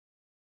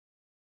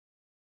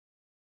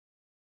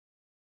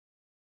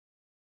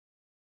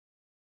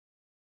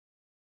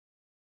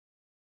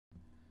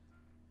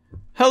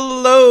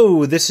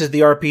Hello, this is the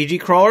RPG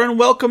Crawler, and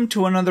welcome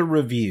to another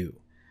review.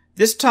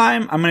 This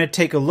time, I'm going to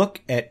take a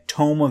look at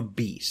Tome of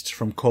Beasts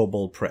from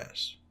Kobold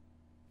Press.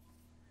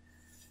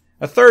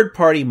 A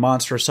third-party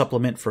monster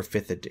supplement for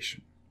 5th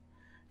edition.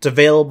 It's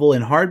available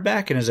in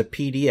hardback and as a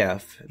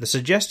PDF. The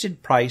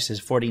suggested price is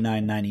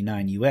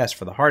 $49.99 US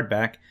for the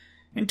hardback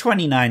and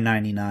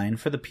 $29.99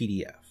 for the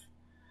PDF.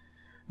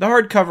 The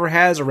hardcover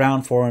has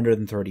around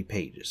 430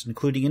 pages,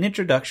 including an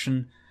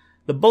introduction,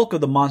 the bulk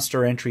of the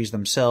monster entries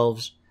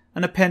themselves,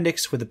 an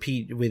appendix with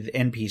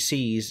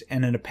NPCs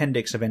and an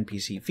appendix of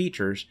NPC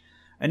features,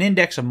 an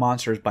index of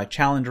monsters by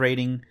challenge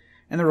rating,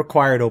 and the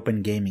required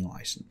open gaming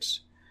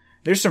license.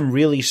 There's some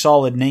really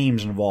solid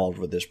names involved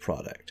with this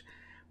product,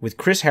 with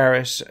Chris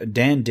Harris,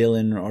 Dan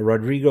Dillon,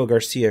 Rodrigo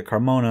Garcia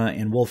Carmona,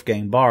 and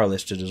Wolfgang Barr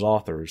listed as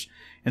authors,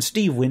 and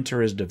Steve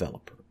Winter as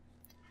developer.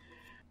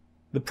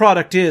 The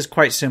product is,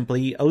 quite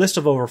simply, a list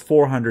of over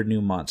 400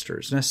 new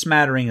monsters and a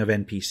smattering of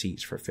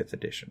NPCs for 5th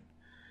edition.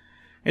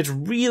 It's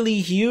really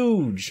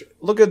huge.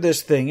 Look at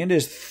this thing. It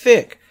is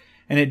thick,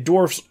 and it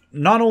dwarfs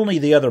not only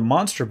the other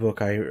monster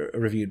book I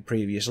reviewed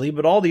previously,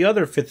 but all the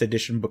other 5th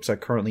edition books I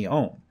currently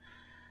own.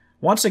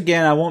 Once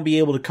again, I won't be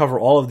able to cover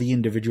all of the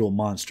individual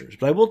monsters,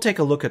 but I will take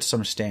a look at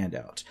some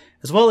standouts,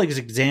 as well as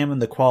examine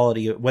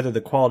whether the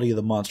quality of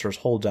the monsters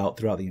holds out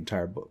throughout the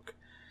entire book.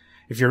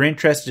 If you're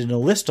interested in a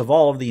list of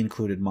all of the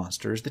included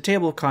monsters, the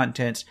table of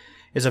contents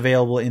is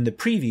available in the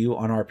preview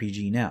on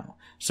RPG Now.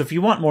 So if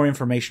you want more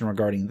information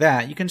regarding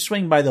that, you can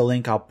swing by the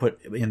link I'll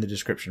put in the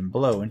description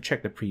below and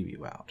check the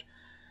preview out.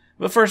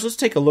 But first, let's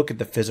take a look at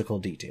the physical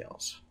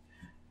details.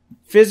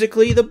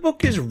 Physically, the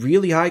book is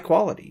really high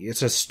quality.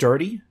 It's a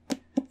sturdy,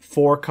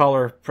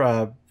 4-color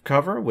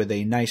cover with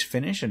a nice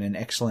finish and an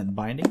excellent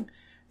binding.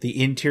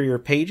 The interior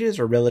pages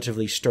are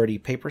relatively sturdy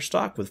paper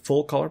stock with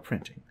full-color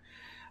printing.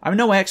 I'm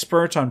no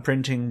expert on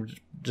printing,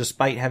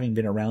 despite having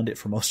been around it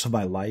for most of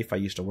my life. I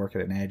used to work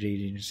at an ad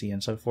agency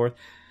and so forth.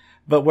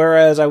 But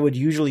whereas I would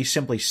usually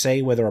simply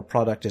say whether a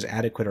product is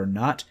adequate or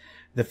not,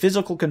 the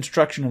physical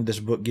construction of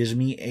this book gives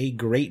me a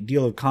great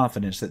deal of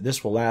confidence that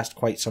this will last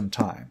quite some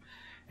time,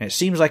 and it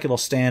seems like it'll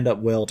stand up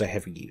well to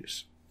heavy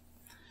use.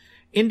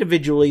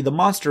 Individually, the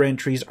monster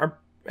entries are,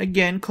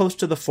 again, close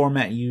to the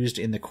format used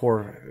in the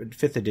core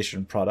 5th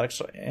edition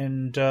products,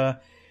 and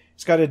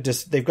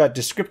they've got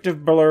descriptive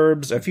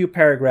blurbs, a few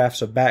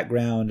paragraphs of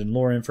background and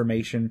lore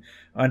information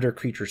under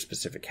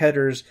creature-specific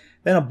headers,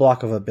 then a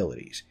block of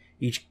abilities.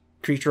 Each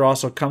creature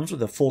also comes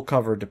with a full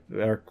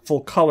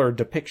color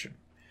depiction.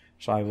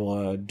 So I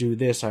will do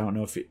this. I don't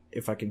know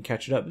if I can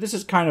catch it up. This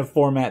is kind of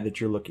format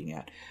that you're looking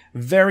at.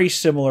 Very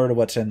similar to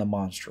what's in the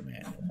Monster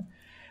Manual.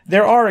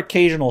 There are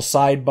occasional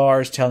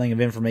sidebars telling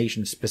of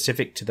information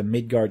specific to the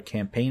Midgard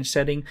campaign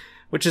setting,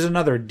 which is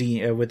another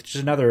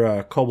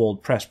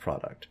Kobold Press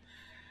product.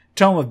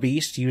 Tome of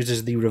Beasts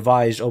uses the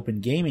revised Open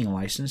Gaming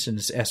license in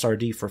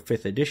SRD for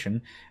 5th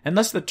edition, and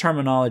thus the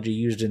terminology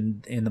used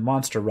in the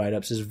monster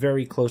write-ups is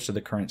very close to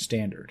the current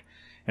standard,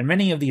 and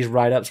many of these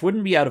write-ups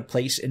wouldn't be out of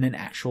place in an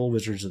actual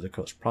Wizards of the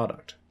Coast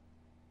product.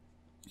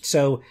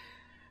 So,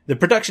 the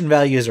production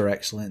values are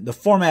excellent, the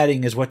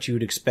formatting is what you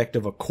would expect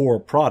of a core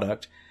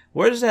product.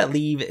 Where does that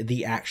leave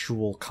the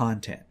actual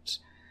contents?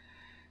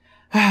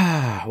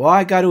 Well,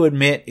 I gotta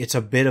admit, it's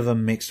a bit of a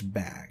mixed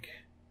bag.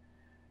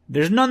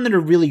 There's none that are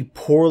really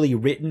poorly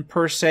written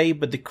per se,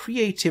 but the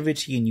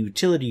creativity and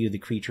utility of the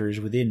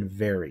creatures within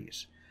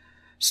varies.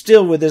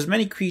 Still, with as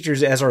many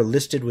creatures as are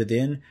listed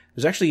within,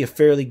 there's actually a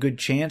fairly good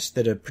chance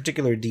that a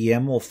particular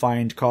DM will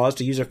find cause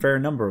to use a fair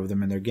number of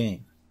them in their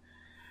game.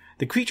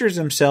 The creatures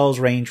themselves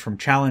range from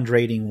challenge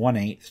rating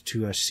 1/8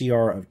 to a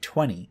CR of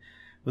 20,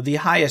 with the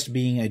highest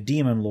being a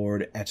Demon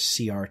Lord at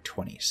CR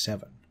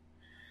 27.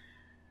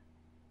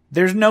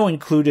 There's no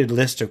included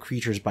list of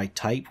creatures by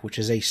type, which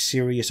is a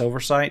serious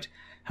oversight.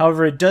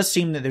 However, it does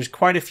seem that there's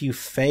quite a few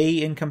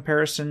Fae in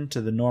comparison to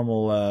the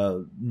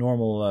normal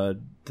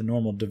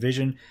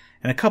division,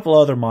 and a couple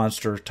other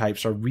monster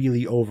types are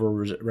really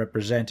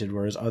overrepresented,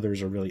 whereas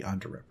others are really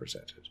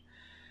underrepresented.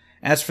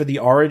 As for the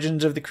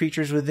origins of the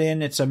creatures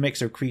within, it's a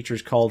mix of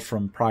creatures culled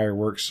from prior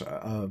works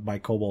by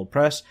Kobold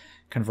Press,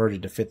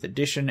 converted to 5th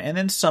edition, and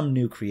then some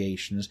new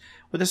creations,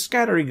 with a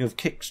scattering of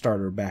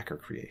Kickstarter backer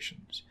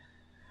creations.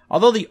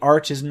 Although the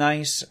art is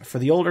nice, for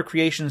the older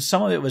creations,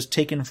 some of it was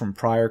taken from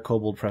prior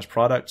Kobold Press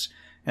products,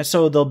 and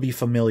so they'll be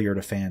familiar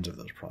to fans of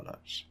those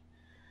products.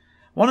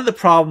 One of the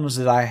problems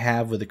that I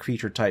have with the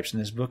creature types in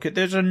this book is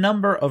there's a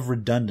number of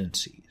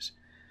redundancies.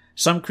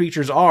 Some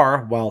creatures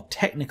are, while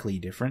technically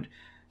different,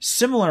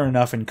 similar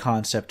enough in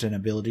concept and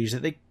abilities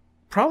that they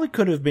probably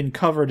could have been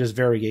covered as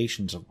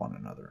variations of one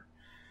another.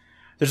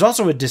 There's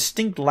also a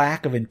distinct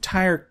lack of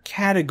entire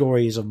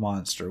categories of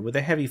monster, with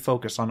a heavy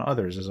focus on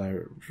others, as I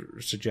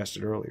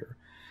suggested earlier.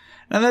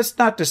 Now, that's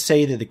not to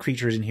say that the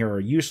creatures in here are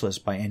useless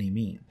by any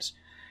means.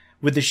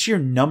 With the sheer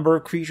number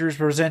of creatures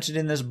presented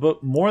in this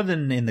book, more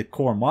than in the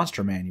core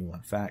monster manual,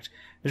 in fact,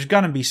 there's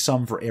gonna be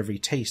some for every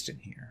taste in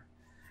here.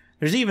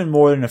 There's even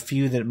more than a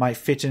few that might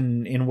fit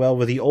in well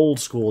with the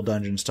old school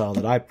dungeon style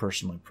that I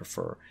personally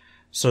prefer.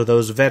 So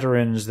those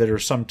veterans that are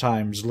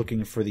sometimes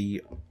looking for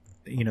the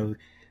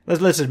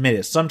let's admit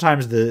it.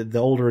 Sometimes the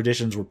older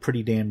editions were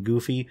pretty damn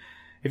goofy.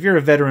 If you're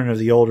a veteran of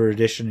the older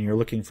edition and you're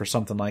looking for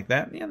something like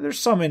that, there's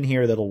some in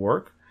here that'll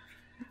work.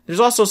 There's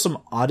also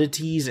some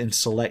oddities in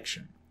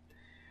selection.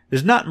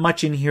 There's not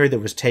much in here that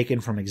was taken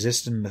from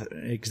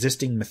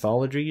existing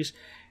mythologies,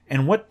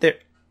 and what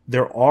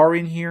there are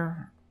in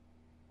here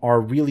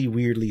are really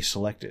weirdly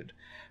selected.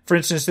 For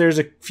instance, there's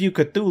a few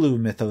Cthulhu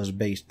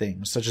mythos-based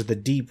things, such as the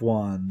Deep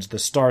Ones, the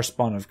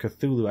Starspawn of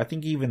Cthulhu, I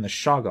think even the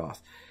Shoggoth,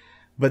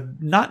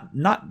 but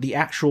not the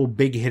actual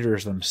big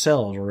hitters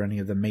themselves or any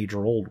of the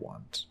major old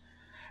ones.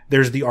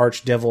 There's the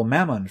Archdevil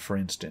Mammon, for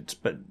instance,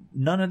 but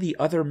none of the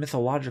other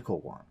mythological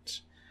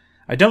ones.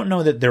 I don't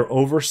know that they're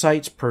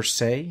oversights per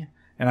se,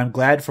 and I'm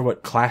glad for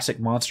what classic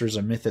monsters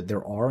of myth that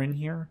there are in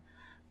here,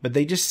 but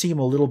they just seem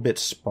a little bit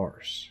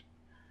sparse.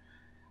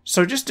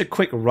 So just a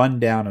quick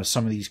rundown of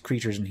some of these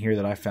creatures in here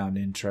that I found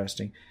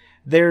interesting.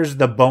 There's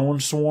the Bone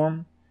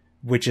Swarm,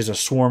 which is a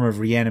swarm of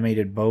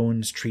reanimated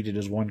bones treated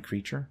as one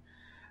creature.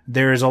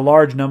 There is a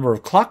large number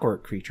of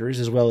clockwork creatures,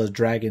 as well as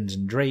dragons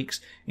and drakes,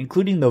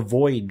 including the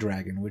Void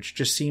Dragon, which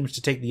just seems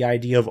to take the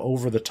idea of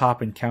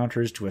over-the-top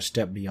encounters to a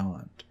step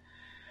beyond.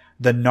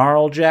 The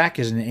Gnarljack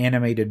is an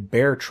animated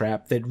bear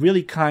trap that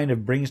really kind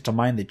of brings to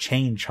mind the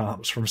Chain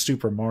Chomps from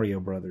Super Mario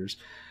Bros.,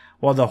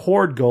 while the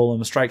Horde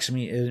Golem strikes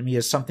me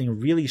as something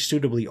really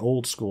suitably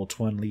old-school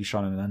to unleash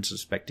on an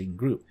unsuspecting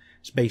group.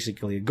 It's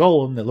basically a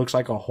golem that looks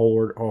like a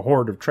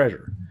horde of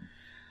treasure.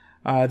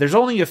 There's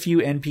only a few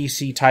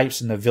NPC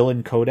types in the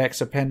Villain Codex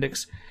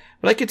appendix,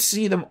 but I could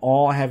see them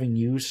all having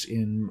use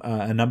in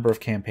a number of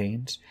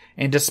campaigns.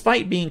 And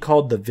despite being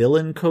called the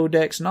Villain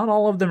Codex, not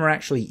all of them are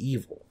actually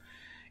evil,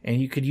 and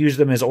you could use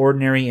them as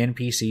ordinary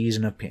NPCs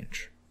in a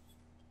pinch.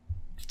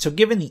 So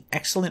given the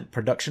excellent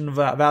production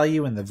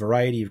value and the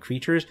variety of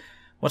creatures,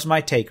 what's my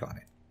take on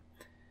it?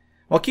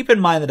 Well, keep in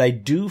mind that I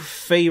do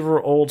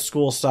favor old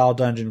school style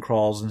dungeon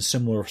crawls and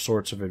similar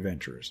sorts of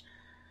adventures.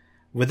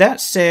 With that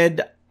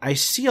said, I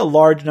see a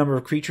large number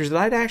of creatures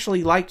that I'd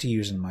actually like to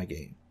use in my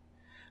game.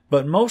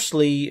 But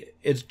mostly,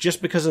 it's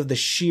just because of the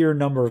sheer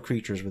number of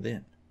creatures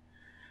within.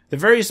 The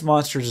various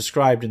monsters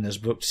described in this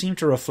book seem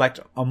to reflect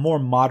a more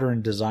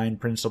modern design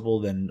principle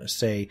than,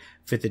 say,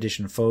 5th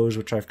edition foes,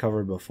 which I've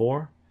covered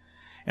before.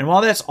 And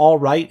while that's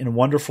alright and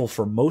wonderful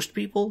for most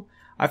people,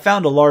 I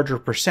found a larger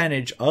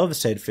percentage of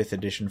said 5th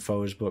edition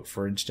foes book,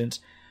 for instance,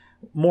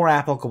 more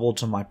applicable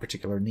to my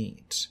particular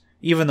needs,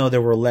 even though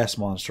there were less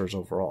monsters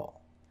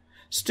overall.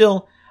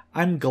 Still,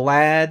 I'm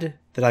glad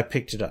that I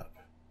picked it up.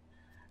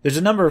 There's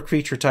a number of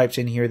creature types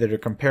in here that are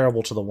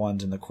comparable to the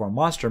ones in the core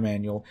monster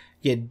manual,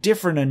 yet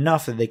different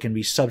enough that they can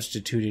be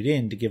substituted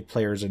in to give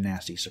players a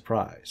nasty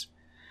surprise.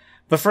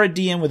 But for a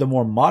DM with a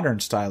more modern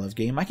style of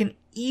game, I can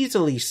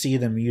easily see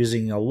them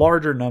using a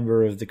larger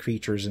number of the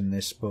creatures in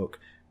this book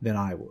than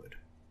I would.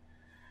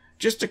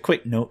 Just a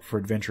quick note for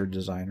adventure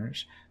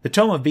designers. The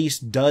Tome of Beasts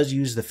does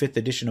use the 5th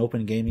edition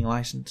Open Gaming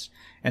license,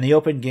 and the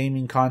Open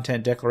Gaming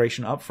content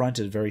declaration up front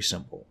is very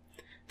simple.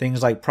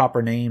 Things like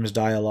proper names,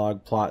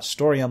 dialogue, plot,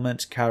 story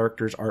elements,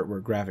 characters,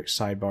 artwork, graphics,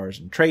 sidebars,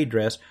 and trade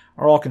dress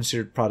are all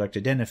considered product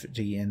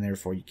identity, and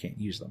therefore you can't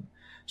use them.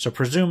 So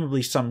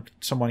presumably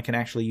someone can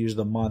actually use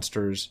the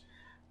monsters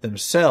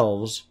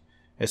themselves.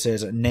 It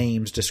says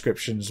names,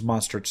 descriptions,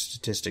 monster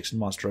statistics, and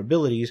monster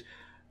abilities.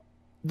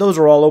 Those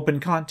are all open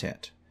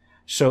content.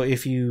 So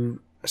if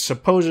you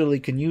supposedly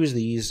can use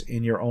these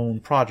in your own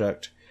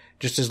project,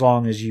 just as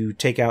long as you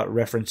take out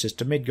references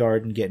to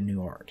Midgard and get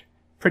new art.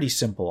 Pretty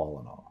simple all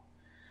in all.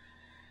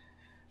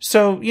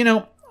 So,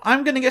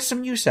 I'm going to get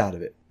some use out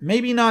of it.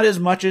 Maybe not as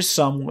much as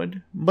some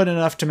would, but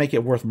enough to make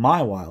it worth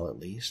my while at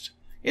least.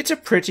 It's a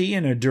pretty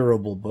and a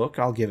durable book,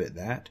 I'll give it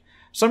that.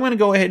 So I'm going to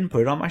go ahead and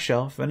put it on my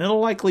shelf, and it'll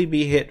likely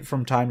be hit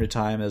from time to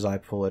time as I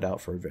pull it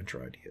out for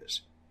adventure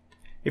ideas.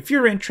 If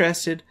you're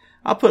interested,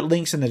 I'll put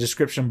links in the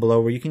description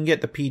below where you can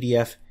get the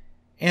PDF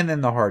and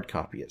then the hard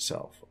copy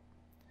itself.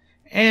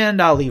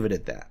 And I'll leave it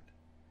at that.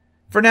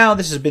 For now,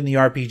 this has been the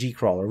RPG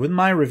Crawler with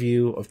my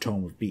review of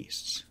Tome of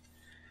Beasts.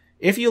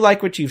 If you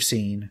like what you've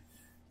seen,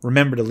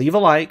 remember to leave a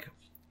like,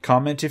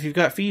 comment if you've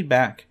got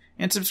feedback,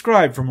 and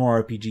subscribe for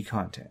more RPG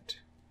content.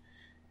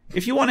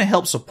 If you want to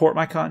help support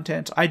my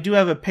content, I do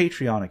have a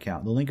Patreon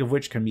account, the link of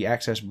which can be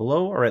accessed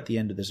below or at the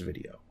end of this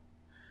video.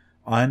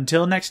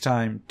 Until next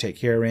time, take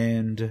care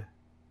and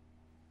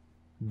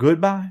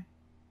goodbye.